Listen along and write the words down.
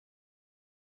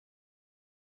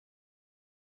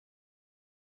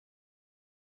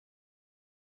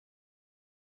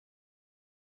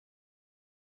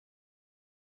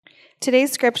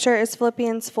Today's scripture is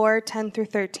Philippians 4:10 through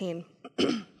 13.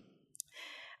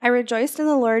 I rejoiced in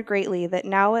the Lord greatly that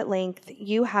now at length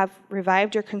you have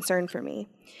revived your concern for me.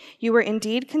 You were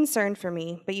indeed concerned for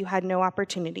me, but you had no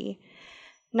opportunity.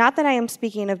 Not that I am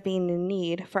speaking of being in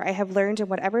need, for I have learned in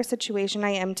whatever situation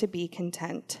I am to be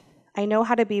content. I know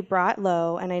how to be brought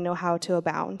low, and I know how to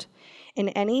abound. In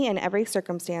any and every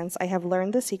circumstance, I have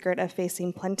learned the secret of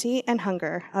facing plenty and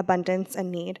hunger, abundance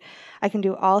and need. I can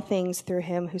do all things through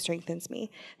him who strengthens me.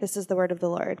 This is the word of the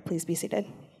Lord. Please be seated.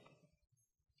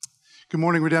 Good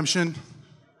morning, Redemption.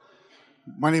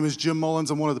 My name is Jim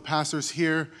Mullins. I'm one of the pastors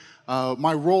here.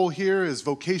 My role here is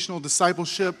vocational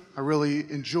discipleship. I really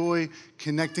enjoy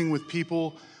connecting with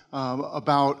people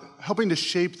about helping to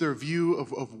shape their view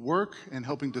of work and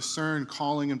helping discern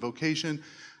calling and vocation.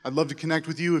 I'd love to connect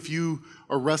with you if you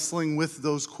are wrestling with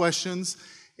those questions.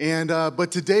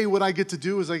 But today what I get to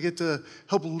do is I get to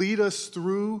help lead us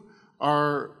through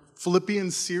our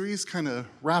Philippians series, kind of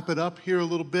wrap it up here a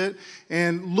little bit,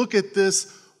 and look at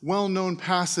this well-known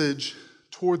passage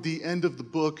toward the end of the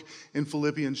book in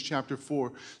Philippians chapter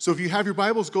 4. So if you have your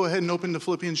Bibles, go ahead and open to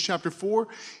Philippians chapter 4.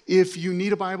 If you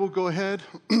need a Bible, go ahead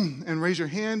and raise your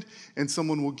hand, and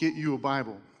someone will get you a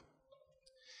Bible.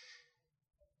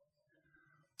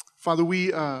 Father,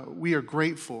 we are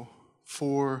grateful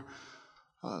for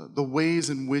the ways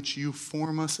in which you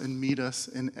form us and meet us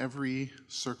in every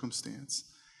circumstance.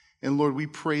 And Lord, we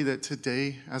pray that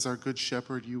today, as our good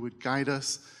shepherd, you would guide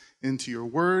us into your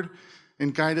word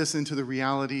and guide us into the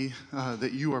reality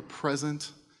that you are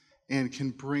present and can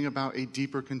bring about a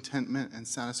deeper contentment and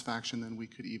satisfaction than we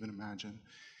could even imagine.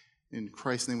 In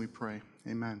Christ's name we pray.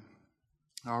 Amen.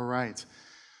 All right.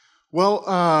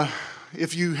 Well,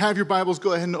 if you have your Bibles,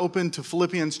 go ahead and open to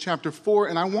Philippians chapter 4.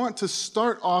 And I want to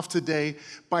start off today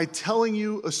by telling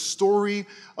you a story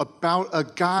about a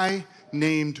guy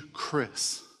named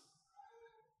Chris.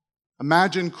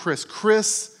 Imagine Chris.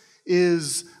 Chris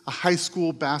is a high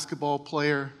school basketball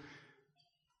player.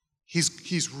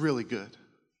 He's really good.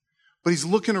 But he's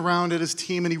looking around at his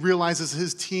team and he realizes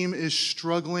his team is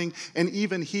struggling, and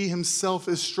even he himself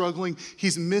is struggling.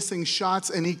 He's missing shots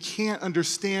and he can't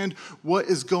understand what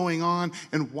is going on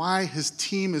and why his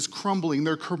team is crumbling.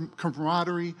 Their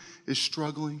camaraderie is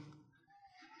struggling.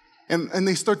 And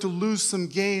they start to lose some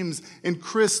games, and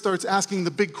Chris starts asking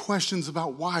the big questions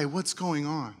about why, what's going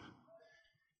on. And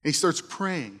he starts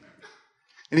praying.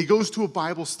 And he goes to a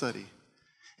Bible study.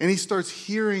 And he starts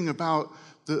hearing about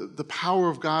the power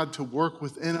of God to work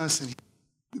within us, and he's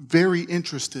very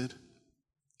interested.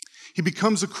 He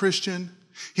becomes a Christian.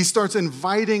 He starts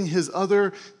inviting his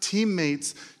other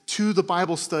teammates to the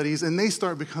Bible studies, and they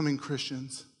start becoming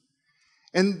Christians.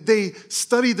 And they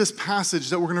study this passage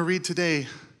that we're going to read today,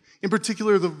 in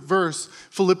particular the verse,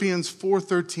 Philippians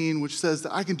 4:13, which says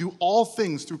that I can do all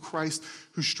things through Christ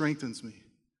who strengthens me.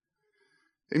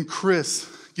 And Chris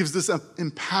gives this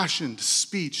impassioned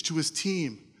speech to his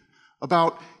team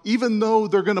about, even though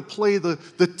they're going to play the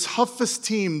toughest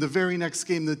team the very next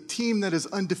game, the team that is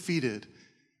undefeated,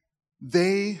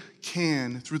 they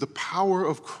can, through the power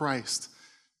of Christ,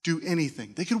 do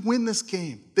anything. They could win this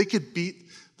game. They could beat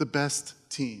the best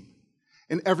team.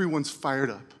 And everyone's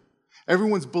fired up.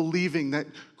 Everyone's believing that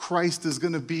Christ is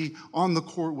going to be on the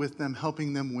court with them,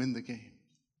 helping them win the game.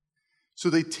 So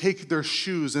they take their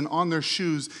shoes, and on their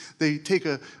shoes, they take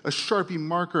a Sharpie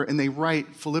marker and they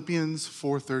write Philippians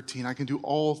 4:13. I can do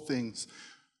all things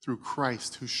through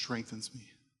Christ who strengthens me.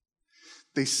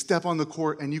 They step on the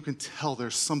court, and you can tell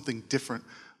there's something different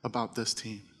about this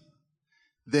team.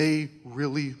 They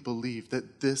really believe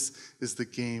that this is the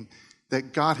game,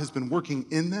 that God has been working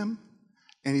in them,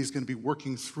 and he's going to be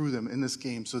working through them in this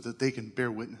game so that they can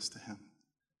bear witness to him.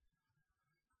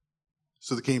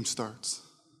 So the game starts.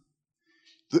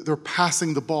 They're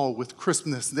passing the ball with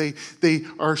crispness. They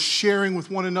are sharing with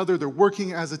one another. They're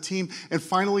working as a team. And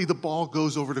finally, the ball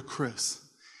goes over to Chris.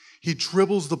 He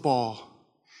dribbles the ball.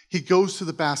 He goes to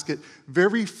the basket.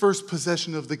 Very first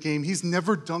possession of the game. He's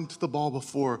never dunked the ball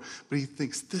before, but he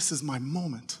thinks, this is my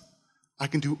moment. I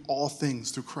can do all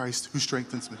things through Christ who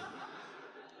strengthens me.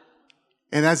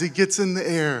 And as he gets in the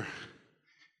air,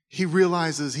 he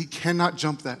realizes he cannot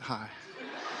jump that high.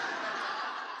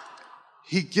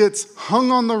 He gets hung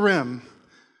on the rim,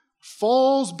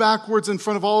 falls backwards in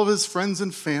front of all of his friends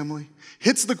and family,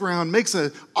 hits the ground, makes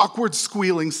an awkward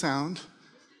squealing sound,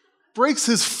 breaks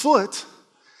his foot,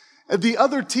 and the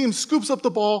other team scoops up the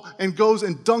ball and goes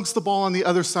and dunks the ball on the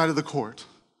other side of the court.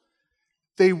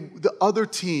 The other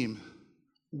team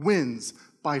wins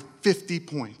by 50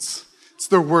 points. It's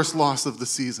their worst loss of the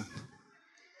season.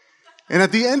 And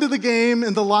at the end of the game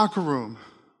in the locker room,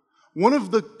 One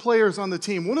of the players on the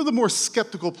team, one of the more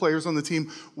skeptical players on the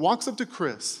team, walks up to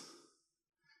Chris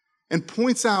and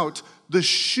points out the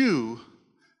shoe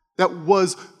that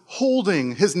was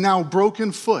holding his now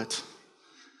broken foot,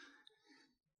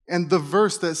 and the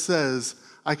verse that says,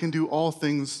 I can do all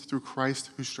things through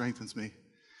Christ who strengthens me. And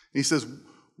he says,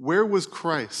 where was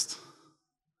Christ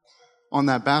on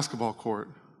that basketball court?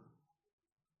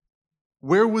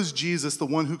 Where was Jesus, the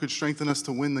one who could strengthen us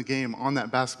to win the game, on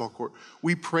that basketball court?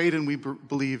 We prayed and we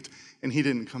believed, and he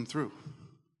didn't come through.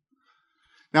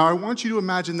 Now, I want you to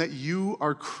imagine that you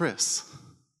are Chris.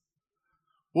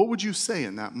 What would you say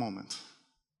in that moment?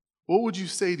 What would you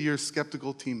say to your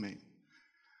skeptical teammate?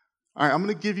 All right, I'm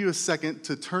going to give you a second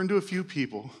to turn to a few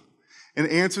people and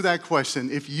answer that question.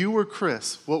 If you were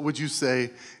Chris, what would you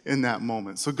say in that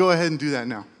moment? So go ahead and do that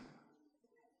now.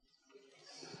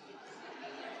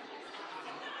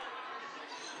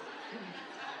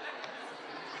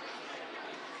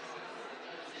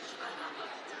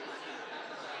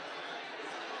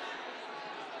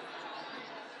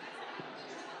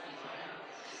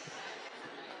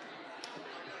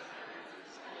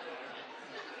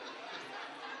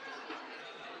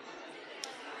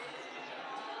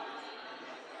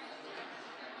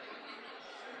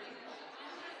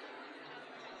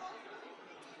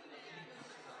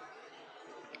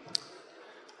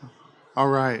 All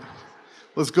right,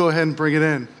 let's go ahead and bring it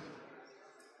in.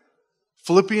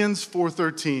 Philippians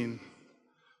 4:13,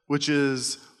 which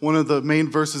is one of the main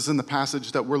verses in the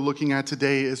passage that we're looking at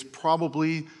today, is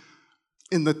probably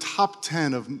in the top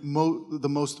 10 of the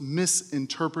most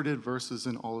misinterpreted verses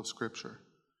in all of Scripture.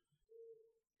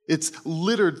 It's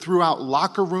littered throughout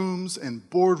locker rooms and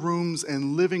boardrooms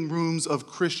and living rooms of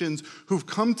Christians who've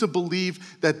come to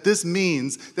believe that this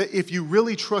means that if you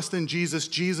really trust in Jesus,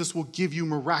 Jesus will give you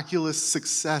miraculous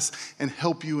success and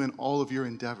help you in all of your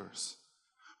endeavors.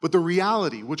 But the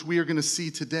reality, which we are going to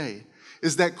see today,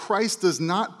 is that Christ does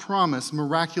not promise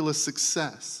miraculous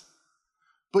success,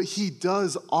 but he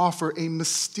does offer a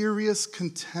mysterious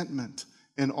contentment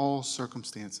in all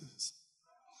circumstances.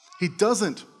 He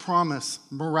doesn't promise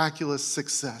miraculous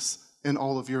success in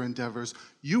all of your endeavors.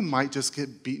 You might just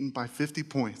get beaten by 50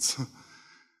 points.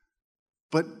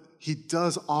 But he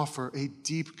does offer a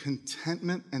deep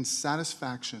contentment and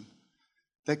satisfaction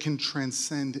that can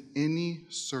transcend any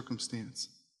circumstance.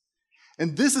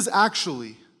 And this is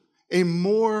actually a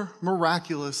more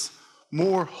miraculous,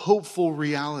 more hopeful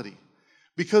reality.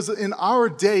 Because in our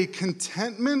day,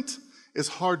 contentment is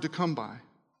hard to come by.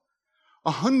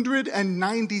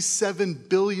 $197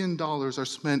 billion are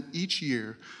spent each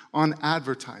year on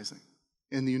advertising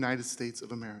in the United States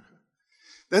of America.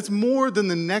 That's more than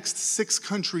the next 6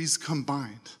 countries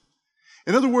combined.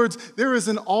 In other words, there is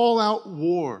an all-out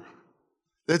war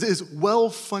that is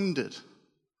well-funded,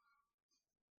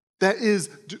 that is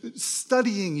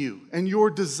studying you and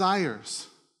your desires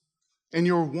and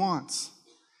your wants,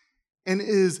 and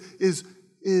is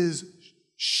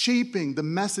shaping the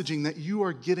messaging that you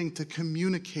are getting to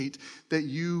communicate that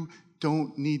you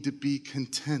don't need to be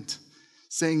content,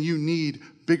 saying you need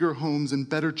bigger homes and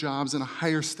better jobs and a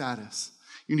higher status.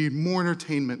 You need more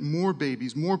entertainment, more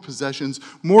babies, more possessions,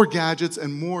 more gadgets,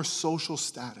 and more social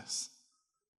status.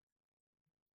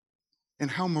 And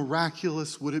how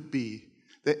miraculous would it be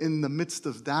that in the midst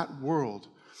of that world,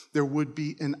 there would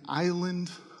be an island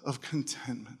of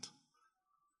contentment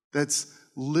that's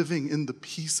living in the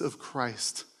peace of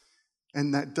Christ,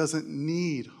 and that doesn't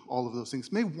need all of those things.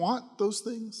 May want those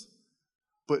things,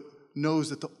 but knows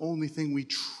that the only thing we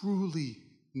truly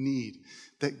need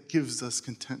that gives us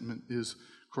contentment is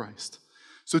Christ.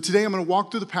 So today I'm going to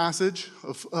walk through the passage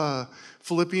of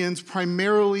Philippians,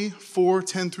 primarily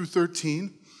 4:10 through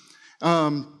 13.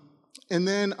 And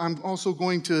then I'm also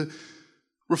going to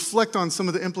reflect on some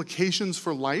of the implications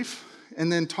for life, and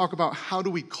then talk about how do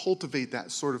we cultivate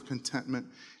that sort of contentment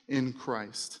in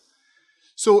Christ.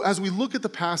 So as we look at the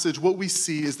passage, what we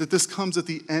see is that this comes at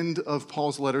the end of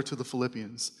Paul's letter to the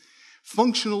Philippians.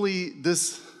 Functionally,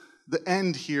 the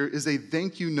end here is a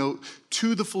thank you note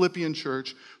to the Philippian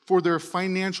church for their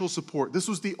financial support. This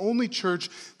was the only church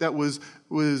that was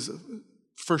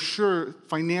for sure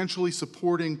financially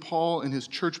supporting Paul and his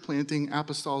church planting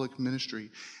apostolic ministry.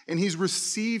 And he's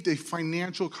received a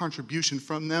financial contribution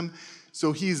from them,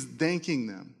 so he's thanking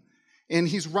them. And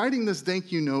he's writing this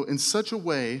thank you note in such a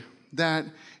way that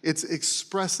it's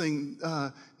expressing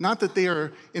not that they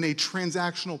are in a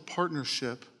transactional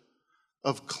partnership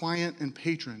of client and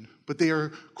patron, but they are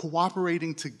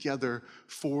cooperating together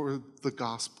for the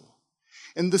gospel.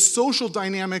 And the social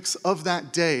dynamics of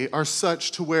that day are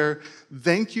such to where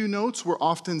thank you notes were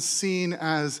often seen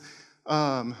as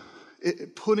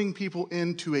putting people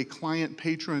into a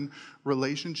client-patron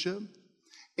relationship,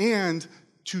 and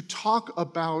to talk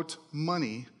about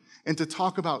money and to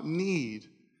talk about need,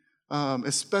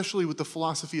 especially with the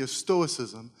philosophy of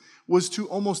Stoicism, was to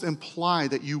almost imply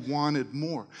that you wanted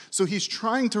more. So he's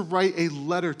trying to write a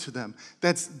letter to them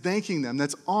that's thanking them,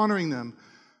 that's honoring them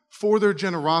for their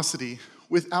generosity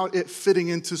without it fitting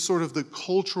into sort of the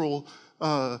cultural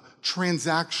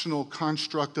transactional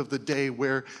construct of the day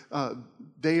where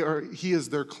he is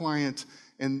their client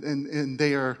and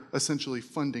they are essentially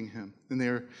funding him, and they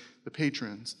are the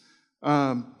patrons.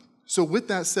 So with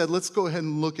that said, let's go ahead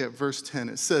and look at verse 10.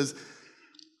 It says,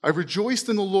 I rejoiced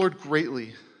in the Lord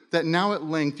greatly that now at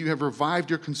length you have revived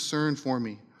your concern for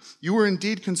me. You were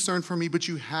indeed concerned for me, but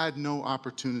you had no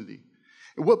opportunity.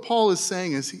 And what Paul is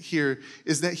saying here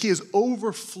is that he is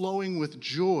overflowing with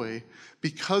joy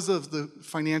because of the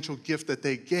financial gift that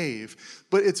they gave.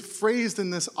 But it's phrased in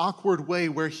this awkward way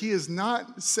where he is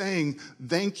not saying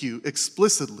thank you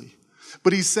explicitly,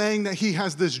 but he's saying that he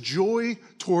has this joy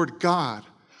toward God,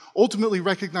 ultimately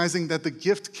recognizing that the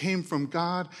gift came from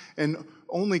God and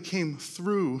only came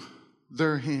through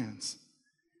their hands.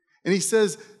 And he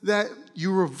says that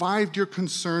you revived your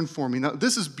concern for me. Now,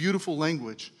 this is beautiful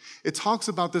language. It talks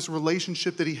about this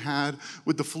relationship that he had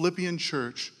with the Philippian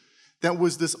church that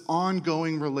was this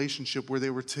ongoing relationship where they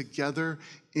were together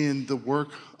in the work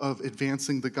of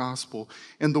advancing the gospel.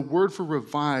 And the word for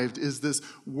revived is this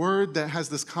word that has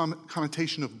this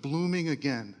connotation of blooming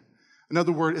again. In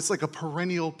other words, it's like a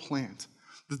perennial plant.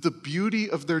 That the beauty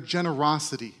of their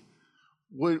generosity,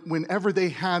 whenever they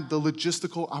had the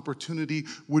logistical opportunity,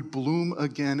 would bloom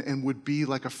again and would be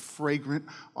like a fragrant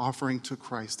offering to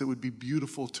Christ. It would be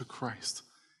beautiful to Christ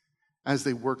as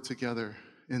they work together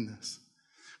in this.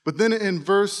 But then in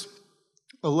verse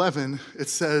 11, it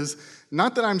says,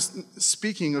 not that I'm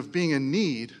speaking of being in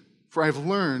need, for I've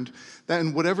learned that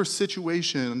in whatever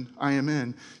situation I am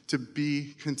in, to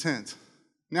be content.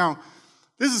 Now,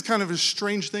 this is kind of a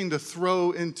strange thing to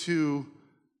throw into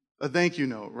a thank you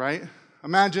note, right?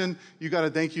 Imagine you got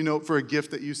a thank you note for a gift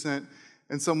that you sent,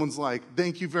 and someone's like,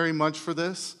 thank you very much for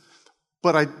this,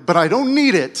 but I don't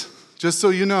need it, just so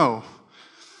you know.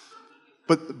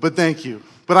 But thank you.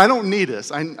 But I don't need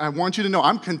this. I want you to know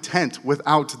I'm content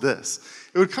without this.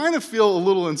 It would kind of feel a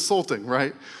little insulting,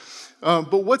 right?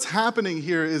 But what's happening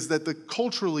here is that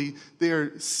culturally they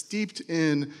are steeped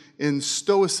in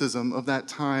Stoicism of that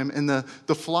time. And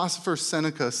the philosopher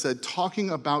Seneca said,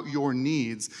 talking about your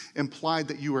needs implied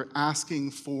that you were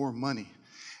asking for money.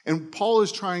 And Paul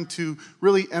is trying to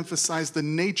really emphasize the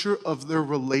nature of their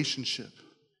relationship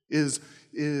is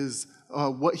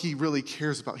what he really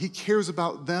cares about. He cares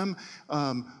about them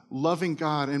loving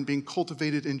God and being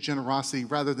cultivated in generosity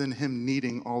rather than him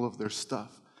needing all of their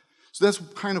stuff. So that's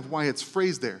kind of why it's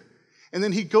phrased there. And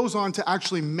then he goes on to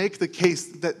actually make the case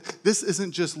that this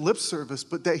isn't just lip service,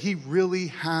 but that he really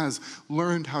has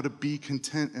learned how to be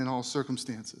content in all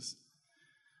circumstances.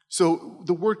 So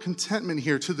the word contentment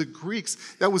here, to the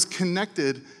Greeks, that was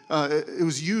connected, it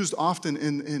was used often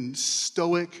in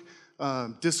Stoic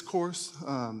discourse,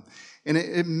 and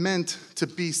it meant to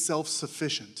be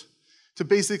self-sufficient, to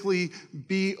basically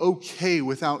be okay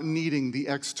without needing the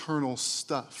external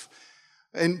stuff.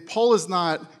 And Paul is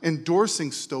not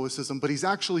endorsing Stoicism, but he's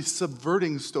actually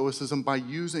subverting Stoicism by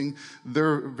using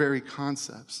their very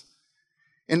concepts.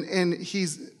 And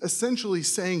he's essentially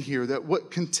saying here that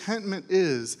what contentment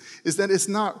is that it's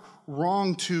not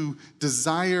wrong to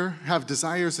have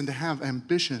desires and to have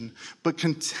ambition, but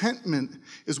contentment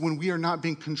is when we are not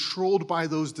being controlled by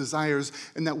those desires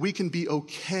and that we can be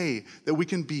okay, that we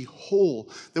can be whole,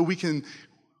 that we can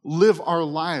live our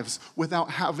lives without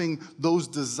having those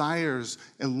desires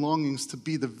and longings to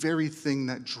be the very thing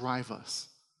that drive us.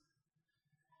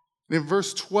 And in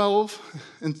verse 12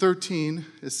 and 13,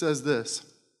 it says this,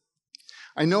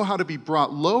 I know how to be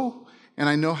brought low, and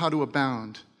I know how to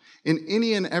abound. In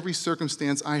any and every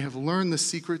circumstance, I have learned the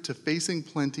secret to facing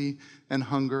plenty and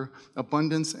hunger,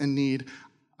 abundance and need.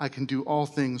 I can do all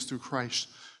things through Christ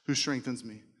who strengthens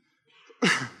me.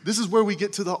 This is where we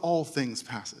get to the all things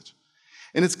passage.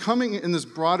 And it's coming in this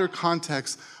broader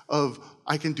context of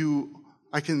I can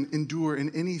endure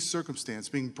in any circumstance,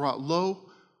 being brought low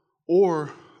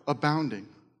or abounding.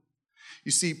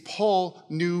 You see, Paul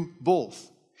knew both.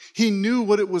 He knew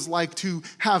what it was like to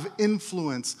have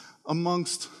influence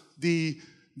amongst the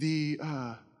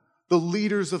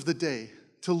leaders of the day,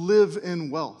 to live in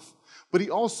wealth. But he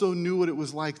also knew what it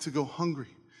was like to go hungry,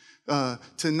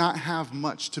 to not have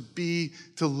much,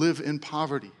 to live in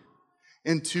poverty,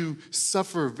 and to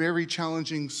suffer very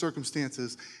challenging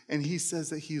circumstances. And he says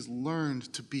that he's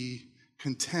learned to be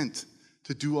content,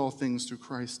 to do all things through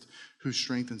Christ who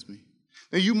strengthens me.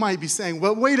 Now you might be saying,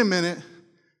 well, wait a minute.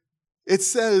 It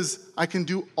says I can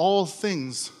do all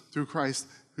things through Christ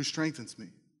who strengthens me.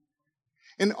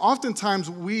 And oftentimes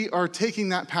we are taking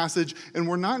that passage and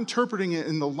we're not interpreting it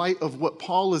in the light of what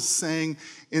Paul is saying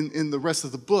in the rest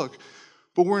of the book,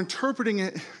 but we're interpreting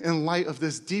it in light of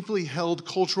this deeply held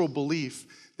cultural belief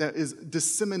that is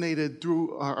disseminated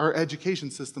through our education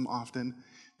system often,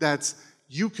 that's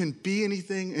you can be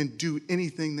anything and do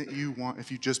anything that you want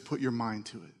if you just put your mind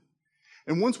to it.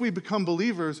 And once we become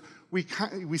believers, we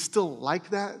still like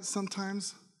that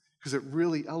sometimes because it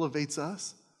really elevates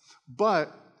us,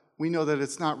 but we know that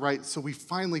it's not right, so we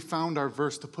finally found our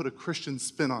verse to put a Christian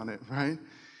spin on it, right?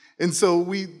 And so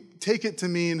we take it to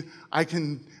mean I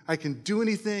can do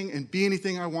anything and be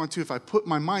anything I want to if I put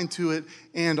my mind to it,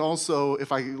 and also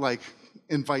if I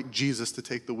invite Jesus to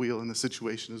take the wheel in the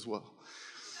situation as well.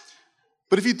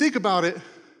 But if you think about it,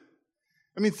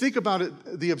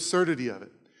 the absurdity of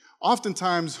it.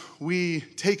 Oftentimes we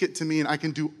take it to mean I can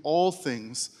do all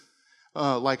things,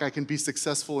 like I can be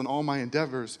successful in all my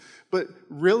endeavors. But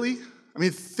really,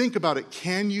 think about it.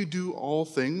 Can you do all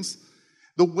things?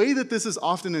 The way that this is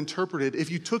often interpreted,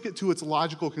 if you took it to its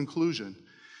logical conclusion,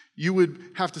 you would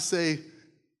have to say,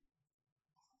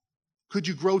 could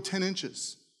you grow 10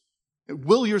 inches?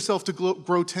 Will yourself to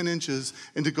grow 10 inches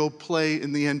and to go play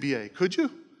in the NBA? Could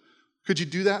you? Could you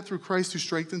do that through Christ who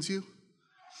strengthens you?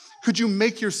 Could you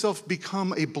make yourself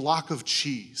become a block of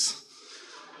cheese?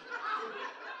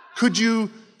 Could you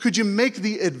make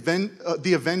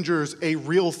the Avengers a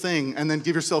real thing and then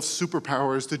give yourself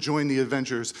superpowers to join the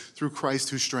Avengers through Christ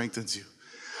who strengthens you?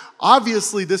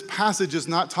 Obviously, this passage is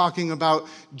not talking about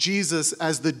Jesus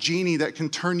as the genie that can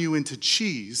turn you into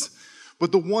cheese,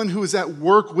 but the one who is at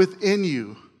work within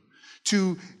you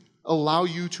to allow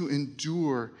you to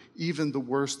endure even the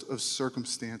worst of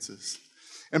circumstances.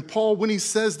 And Paul, when he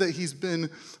says that he's been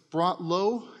brought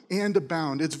low and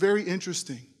abound, it's very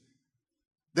interesting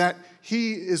that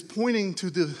he is pointing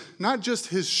to not just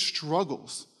his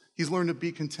struggles. He's learned to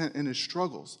be content in his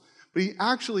struggles. But he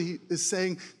actually is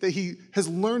saying that he has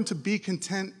learned to be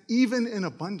content even in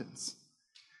abundance.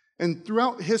 And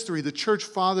throughout history, the church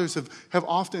fathers have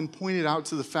often pointed out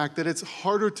to the fact that it's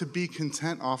harder to be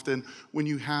content often when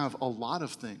you have a lot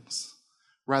of things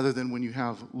rather than when you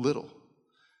have little.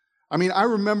 I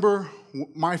remember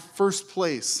my first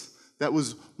place that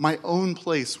was my own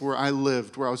place where I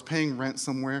lived, where I was paying rent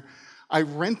somewhere. I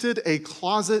rented a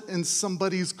closet in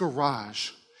somebody's garage.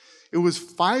 It was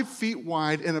 5 feet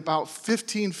wide and about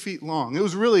 15 feet long. It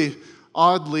was really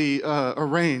oddly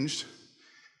arranged.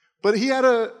 But he had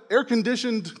an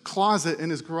air-conditioned closet in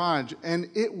his garage, and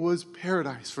it was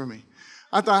paradise for me.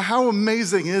 I thought, how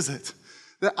amazing is it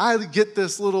that I get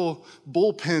this little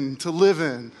bullpen to live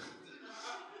in?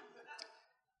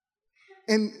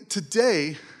 And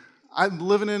today, I'm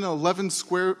living in an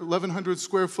 1,100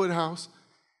 square foot house,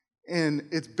 and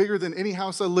it's bigger than any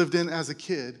house I lived in as a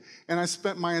kid. And I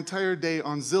spent my entire day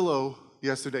on Zillow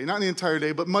yesterday, not the entire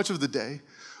day, but much of the day,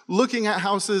 looking at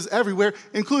houses everywhere,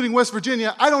 including West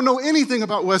Virginia. I don't know anything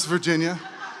about West Virginia.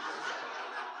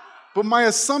 But my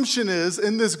assumption is,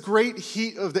 in this great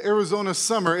heat of the Arizona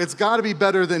summer, it's got to be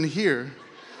better than here.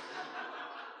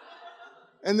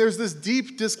 And there's this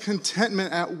deep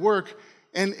discontentment at work,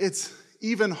 and it's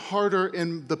even harder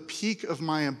in the peak of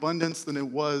my abundance than it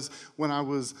was when I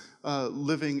was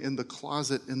living in the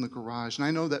closet in the garage. And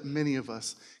I know that many of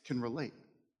us can relate.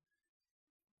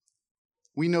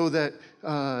 We know that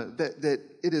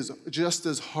it is just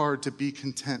as hard to be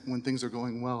content when things are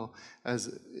going well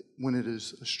as when it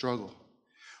is a struggle.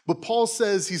 But Paul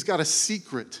says he's got a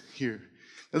secret here.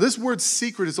 Now, this word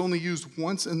secret is only used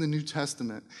once in the New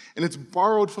Testament, and it's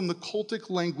borrowed from the cultic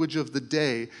language of the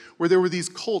day, where there were these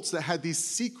cults that had these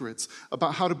secrets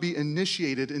about how to be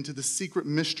initiated into the secret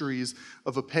mysteries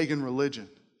of a pagan religion.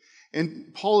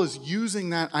 And Paul is using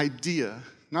that idea,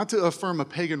 not to affirm a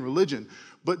pagan religion,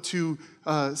 but to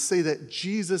say that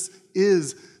Jesus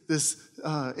is this,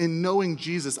 in knowing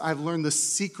Jesus, I've learned the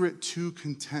secret to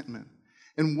contentment.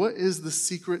 And what is the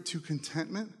secret to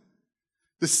contentment?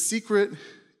 The secret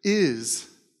is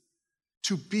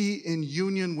to be in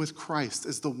union with Christ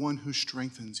as the one who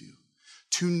strengthens you,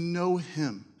 to know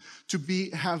him, to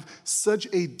have such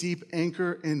a deep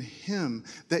anchor in him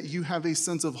that you have a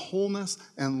sense of wholeness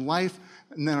and life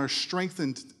and that are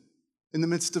strengthened in the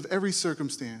midst of every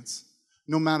circumstance,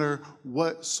 no matter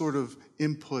what sort of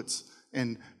inputs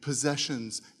and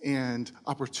possessions and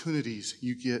opportunities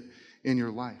you get in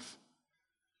your life.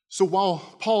 So while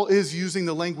Paul is using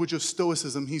the language of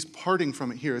Stoicism, he's parting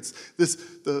from it here. It's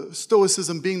the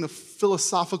Stoicism being the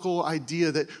philosophical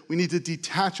idea that we need to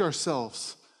detach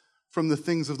ourselves from the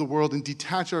things of the world and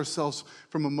detach ourselves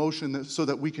from emotion so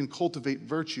that we can cultivate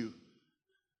virtue.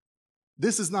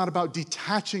 This is not about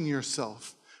detaching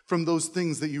yourself from those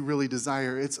things that you really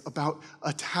desire. It's about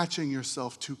attaching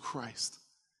yourself to Christ.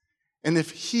 And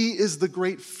if he is the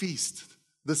great feast,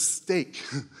 the steak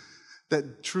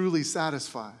that truly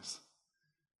satisfies,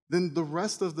 then the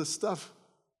rest of the stuff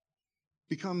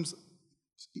becomes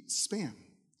spam.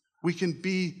 We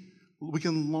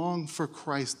can long for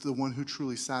Christ, the one who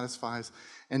truly satisfies,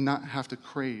 and not have to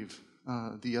crave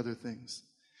the other things.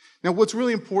 Now, what's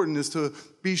really important is to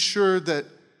be sure that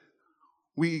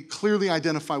we clearly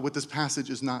identify what this passage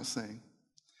is not saying.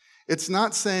 It's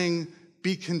not saying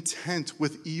be content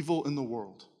with evil in the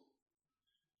world.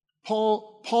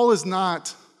 Paul is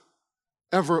not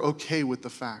ever okay with the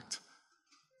fact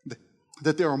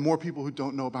that there are more people who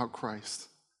don't know about Christ,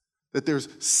 that there's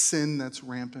sin that's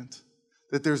rampant,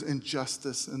 that there's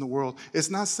injustice in the world. It's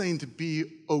not saying to be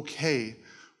okay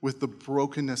with the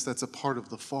brokenness that's a part of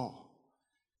the fall.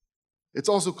 It's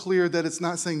also clear that it's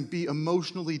not saying be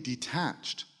emotionally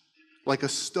detached, like a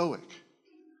stoic.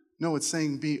 No, it's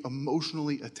saying be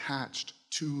emotionally attached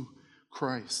to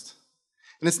Christ.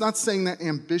 And it's not saying that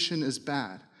ambition is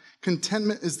bad.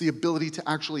 Contentment is the ability to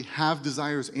actually have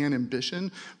desires and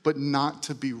ambition, but not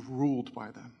to be ruled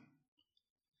by them.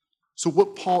 So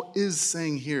what Paul is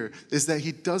saying here is that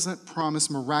he doesn't promise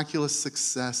miraculous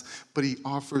success, but he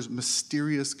offers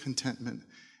mysterious contentment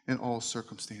in all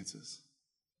circumstances.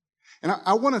 And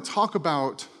I want to talk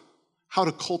about how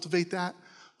to cultivate that,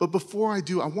 but before I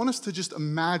do, I want us to just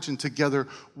imagine together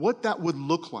what that would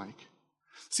look like.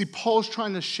 See, Paul's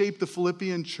trying to shape the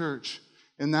Philippian church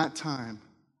in that time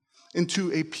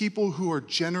into a people who are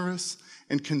generous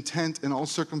and content in all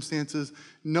circumstances,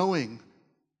 knowing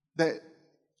that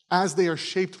as they are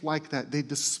shaped like that, they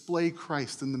display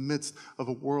Christ in the midst of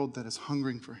a world that is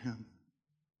hungering for him.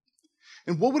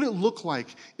 And what would it look like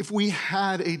if we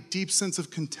had a deep sense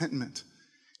of contentment?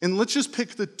 And let's just pick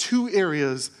the two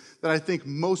areas that I think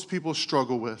most people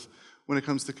struggle with when it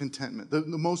comes to contentment, the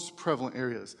most prevalent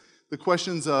areas. The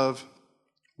questions of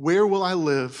where will I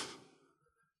live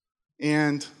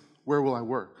and where will I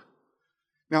work?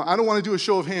 Now, I don't want to do a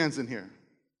show of hands in here,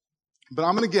 but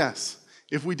I'm going to guess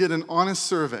if we did an honest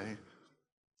survey,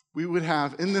 we would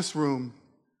have in this room,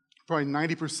 probably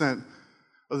 90%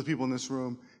 of the people in this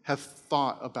room have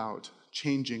thought about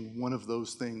changing one of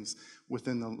those things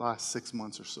within the last 6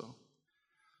 months or so.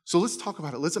 So let's talk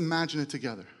about it. Let's imagine it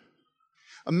together.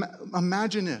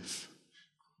 Imagine if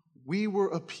we were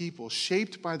a people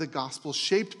shaped by the gospel,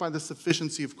 shaped by the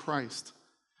sufficiency of Christ,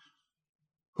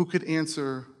 who could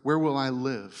answer, where will I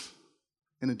live,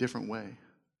 in a different way.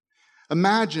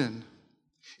 Imagine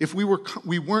if we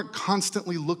weren't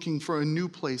constantly looking for a new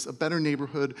place, a better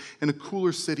neighborhood, and a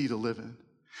cooler city to live in.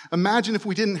 Imagine if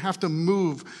we didn't have to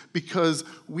move because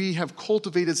we have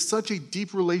cultivated such a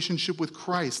deep relationship with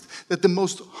Christ that the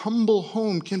most humble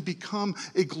home can become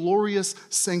a glorious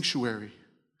sanctuary.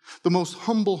 The most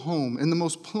humble home in the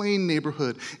most plain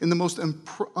neighborhood, in the most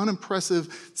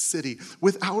unimpressive city,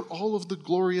 without all of the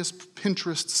glorious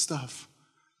Pinterest stuff,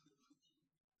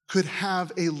 could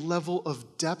have a level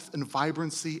of depth and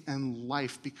vibrancy and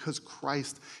life because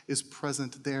Christ is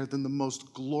present there than the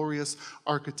most glorious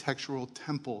architectural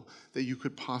temple that you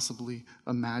could possibly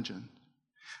imagine.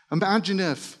 Imagine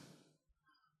if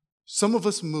some of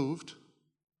us moved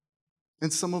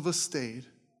and some of us stayed,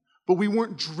 but we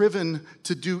weren't driven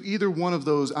to do either one of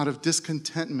those out of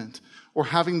discontentment or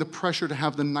having the pressure to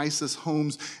have the nicest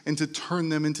homes and to turn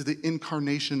them into the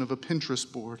incarnation of a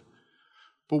Pinterest board.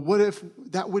 But what if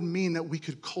that would mean that we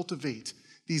could cultivate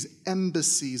these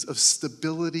embassies of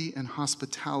stability and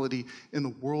hospitality in a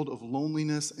world of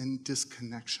loneliness and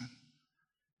disconnection?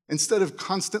 Instead of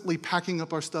constantly packing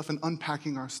up our stuff and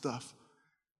unpacking our stuff,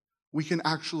 we can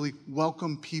actually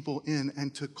welcome people in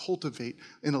and to cultivate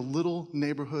in a little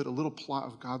neighborhood, a little plot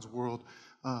of God's world,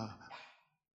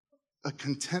 a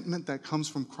contentment that comes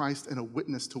from Christ and a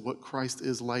witness to what Christ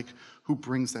is like who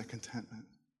brings that contentment.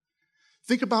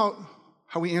 Think about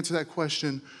how we answer that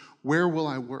question, where will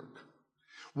I work?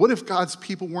 What if God's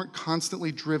people weren't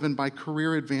constantly driven by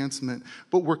career advancement,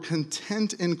 but were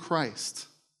content in Christ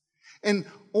and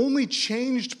only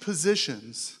changed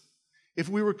positions if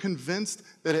we were convinced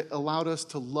that it allowed us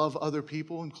to love other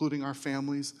people, including our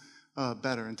families,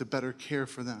 better and to better care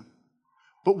for them?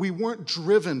 But we weren't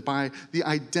driven by the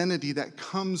identity that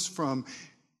comes from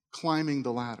climbing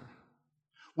the ladder.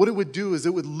 What it would do is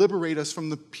it would liberate us from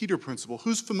the Peter principle.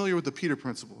 Who's familiar with the Peter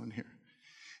principle in here?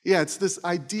 Yeah, it's this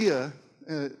idea,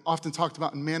 often talked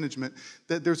about in management,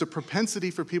 that there's a propensity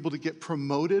for people to get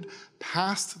promoted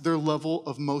past their level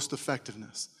of most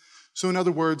effectiveness. So in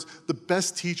other words, the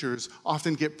best teachers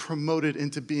often get promoted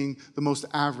into being the most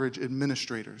average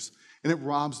administrators, and it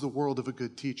robs the world of a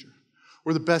good teacher.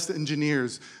 Or the best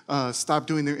engineers stop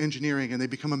doing their engineering and they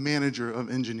become a manager of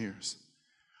engineers.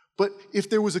 But if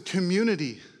there was a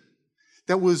community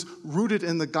that was rooted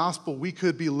in the gospel, we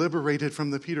could be liberated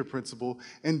from the Peter principle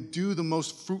and do the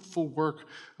most fruitful work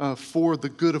for the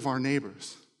good of our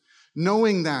neighbors.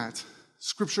 Knowing that,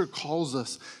 Scripture calls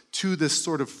us to this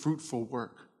sort of fruitful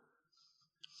work.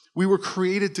 We were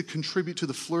created to contribute to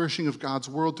the flourishing of God's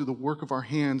world through the work of our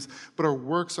hands, but our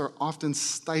works are often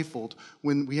stifled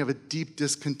when we have a deep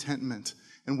discontentment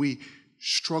and we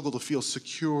struggle to feel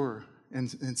secure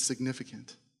and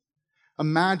significant.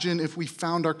 Imagine if we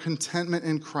found our contentment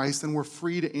in Christ and were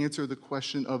free to answer the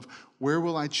question of where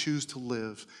will I choose to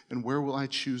live and where will I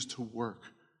choose to work?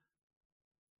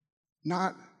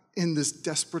 Not in this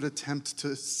desperate attempt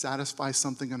to satisfy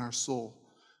something in our soul,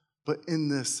 but in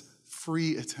this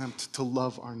free attempt to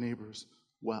love our neighbors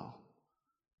well.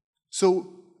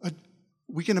 So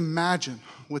we can imagine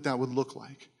what that would look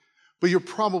like. But you're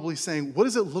probably saying, what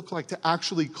does it look like to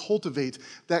actually cultivate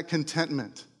that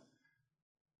contentment?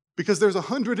 Because there's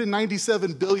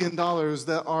 $197 billion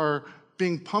that are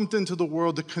being pumped into the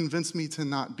world to convince me to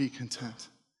not be content.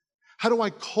 How do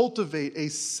I cultivate a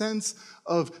sense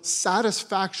of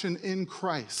satisfaction in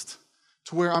Christ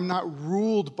to where I'm not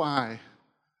ruled by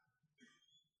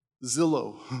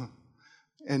Zillow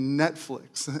and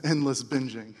Netflix, endless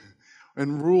binging,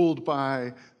 and ruled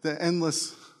by the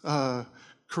endless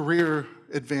career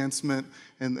advancement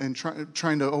and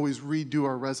trying to always redo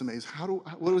our resumes?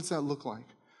 What does that look like?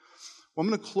 Well, I'm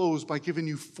going to close by giving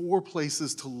you 4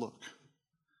 places to look.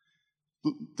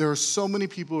 There are so many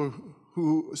people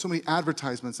so many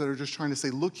advertisements that are just trying to say,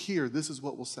 look here, this is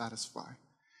what will satisfy.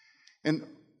 And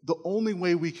the only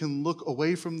way we can look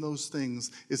away from those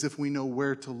things is if we know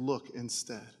where to look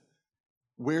instead,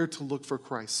 where to look for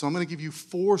Christ. So I'm going to give you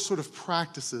 4 sort of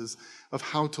practices of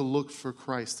how to look for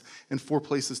Christ and 4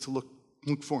 places to look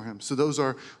for him. So those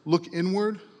are look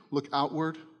inward, look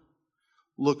outward,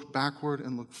 look backward,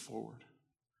 and look forward.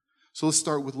 So let's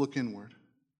start with look inward.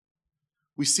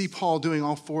 We see Paul doing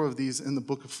all 4 of these in the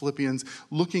book of Philippians,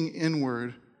 looking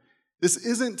inward. This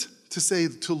isn't to say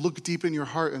to look deep in your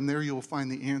heart and there you'll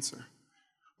find the answer.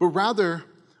 But rather,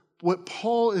 what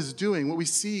Paul is doing, what we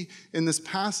see in this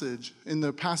passage, in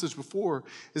the passage before,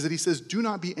 is that he says, do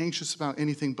not be anxious about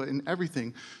anything, but in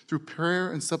everything, through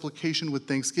prayer and supplication with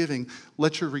thanksgiving,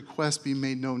 let your requests be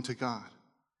made known to God.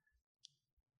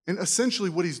 And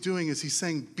essentially what he's doing is he's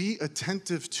saying, be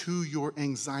attentive to your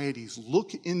anxieties.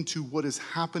 Look into what is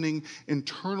happening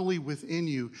internally within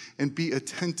you and be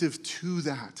attentive to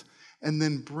that. And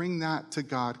then bring that to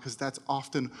God, because that's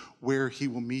often where he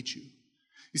will meet you.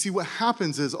 You see, what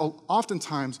happens is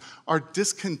oftentimes our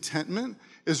discontentment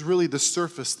is really the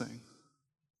surface thing.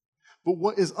 But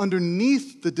what is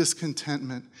underneath the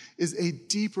discontentment is a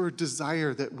deeper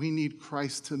desire that we need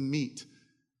Christ to meet.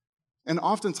 And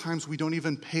oftentimes we don't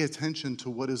even pay attention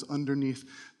to what is underneath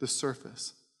the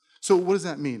surface. So what does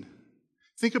that mean?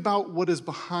 Think about what is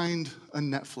behind a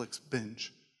Netflix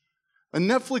binge. A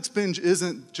Netflix binge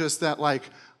isn't just that, like,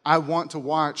 I want to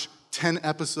watch 10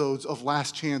 episodes of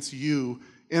Last Chance U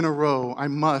in a row. I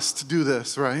must do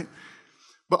this, right?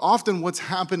 But often what's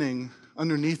happening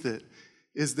underneath it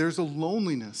is there's a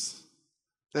loneliness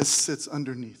that sits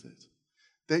underneath it.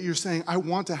 That you're saying, I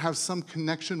want to have some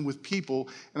connection with people,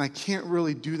 and I can't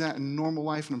really do that in normal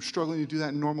life, and I'm struggling to do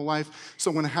that in normal life.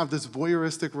 So I'm going to have this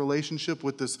voyeuristic relationship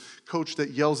with this coach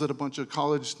that yells at a bunch of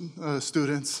college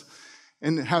students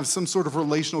and have some sort of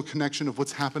relational connection of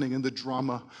what's happening in the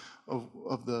drama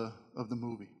of the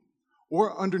movie.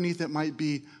 Or underneath it might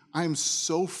be, I am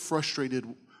so frustrated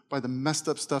by the messed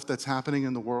up stuff that's happening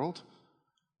in the world,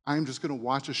 I'm just going to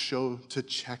watch a show to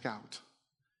check out.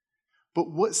 But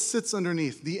what sits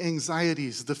underneath, the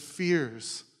anxieties, the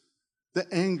fears,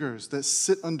 the angers that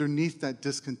sit underneath that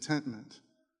discontentment,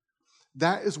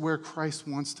 that is where Christ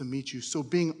wants to meet you. So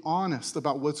being honest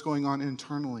about what's going on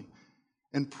internally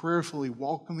and prayerfully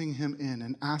welcoming him in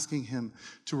and asking him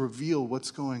to reveal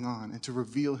what's going on and to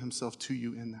reveal himself to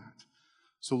you in that.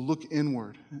 So look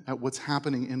inward at what's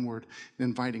happening inward and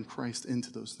inviting Christ into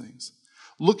those things.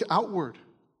 Look outward.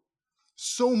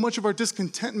 So much of our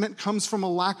discontentment comes from a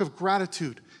lack of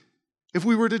gratitude. If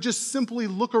we were to just simply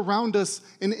look around us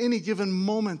in any given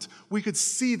moment, we could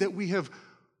see that we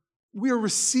are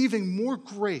receiving more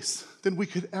grace than we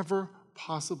could ever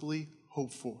possibly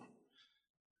hope for.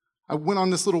 I went on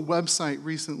this little website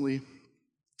recently,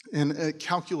 and it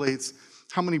calculates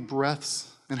how many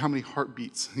breaths and how many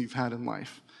heartbeats you've had in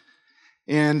life.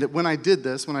 And when I did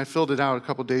this, when I filled it out a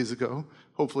couple days ago,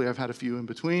 hopefully I've had a few in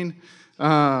between,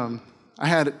 I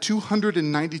had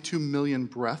 292 million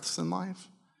breaths in life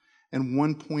and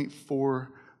 1.4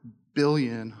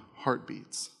 billion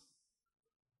heartbeats.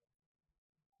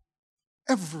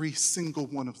 Every single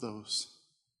one of those,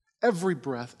 every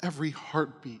breath, every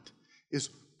heartbeat is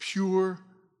pure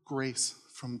grace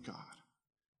from God.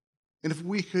 And if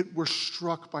we're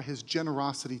struck by his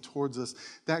generosity towards us,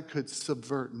 that could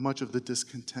subvert much of the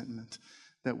discontentment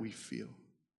that we feel.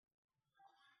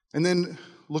 And then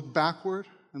look backward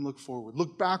and look forward.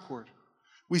 Look backward.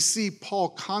 We see Paul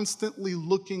constantly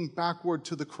looking backward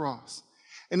to the cross.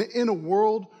 And in a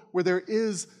world where there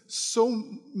is so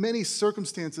many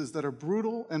circumstances that are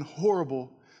brutal and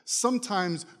horrible,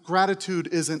 sometimes gratitude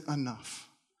isn't enough.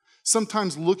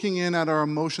 Sometimes looking in at our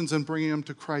emotions and bringing them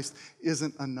to Christ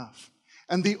isn't enough.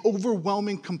 And the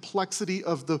overwhelming complexity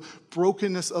of the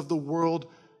brokenness of the world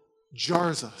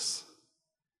jars us.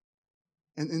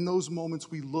 And in those moments,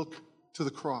 we look to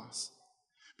the cross.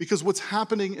 Because what's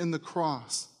happening in the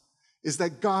cross is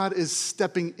that God is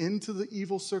stepping into the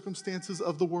evil circumstances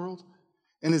of the world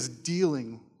and is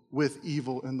dealing with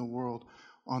evil in the world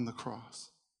on the cross.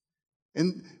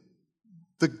 And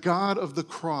the God of the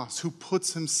cross, who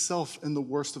puts himself in the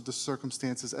worst of the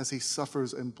circumstances as he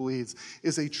suffers and bleeds,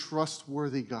 is a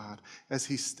trustworthy God as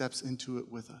he steps into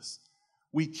it with us.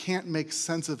 We can't make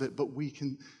sense of it, but we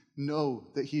can know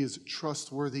that he is a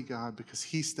trustworthy God because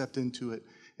he stepped into it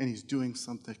and he's doing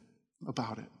something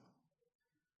about it.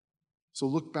 So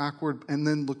look backward and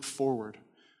then look forward.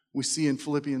 We see in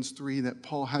Philippians 3 that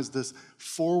Paul has this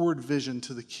forward vision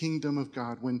to the kingdom of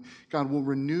God when God will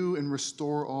renew and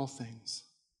restore all things.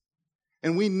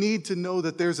 And we need to know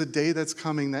that there's a day that's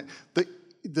coming that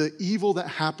the evil that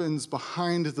happens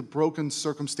behind the broken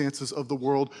circumstances of the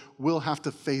world will have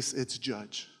to face its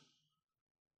judge.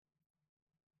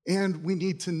 And we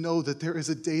need to know that there is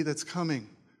a day that's coming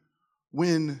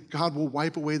when God will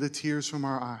wipe away the tears from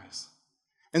our eyes.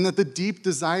 And that the deep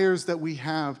desires that we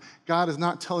have, God is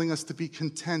not telling us to be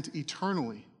content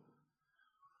eternally.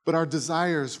 But our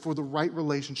desires for the right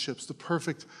relationships, the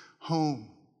perfect home,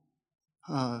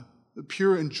 the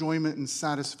pure enjoyment and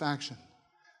satisfaction,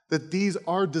 that these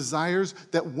are desires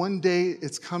that one day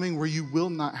it's coming where you will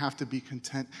not have to be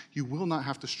content. You will not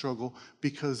have to struggle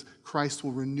because Christ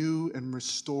will renew and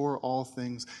restore all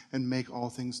things and make all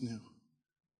things new.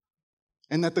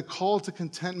 And that the call to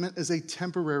contentment is a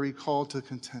temporary call to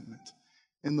contentment.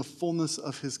 In the fullness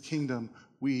of his kingdom,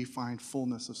 we find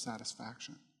fullness of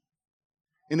satisfaction.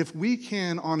 And if we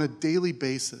can, on a daily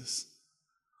basis,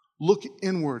 look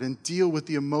inward and deal with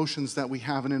the emotions that we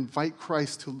have and invite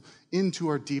Christ into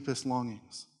our deepest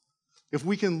longings, if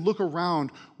we can look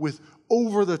around with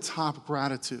over-the-top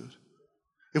gratitude,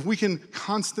 if we can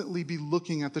constantly be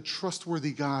looking at the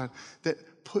trustworthy God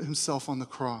that put himself on the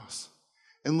cross,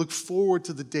 and look forward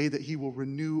to the day that he will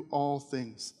renew all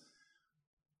things,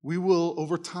 we will,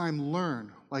 over time,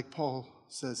 learn, like Paul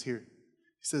says here.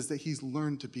 He says that he's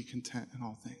learned to be content in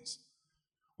all things.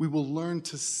 We will learn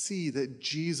to see that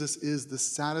Jesus is the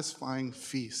satisfying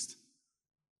feast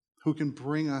who can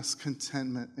bring us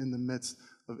contentment in the midst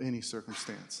of any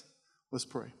circumstance. Let's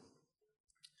pray.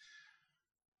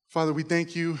 Father, we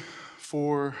thank you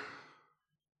for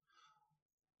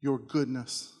your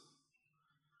goodness,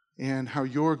 and how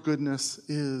your goodness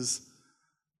is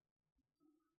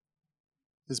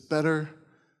better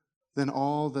than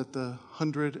all that the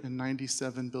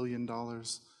 $197 billion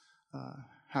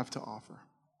have to offer.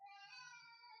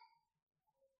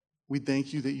 We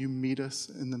thank you that you meet us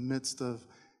in the midst of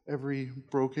every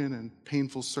broken and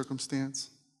painful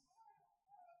circumstance.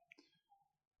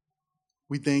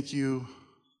 We thank you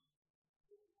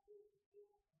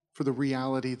for the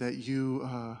reality that you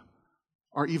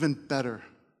are even better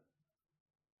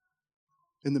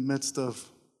in the midst of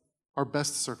our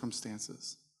best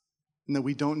circumstances, and that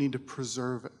we don't need to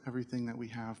preserve everything that we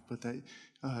have, but that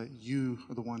you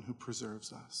are the one who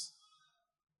preserves us.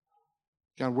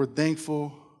 God, we're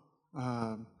thankful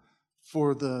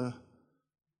for the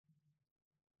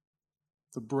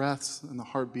breaths and the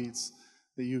heartbeats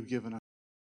that you've given us.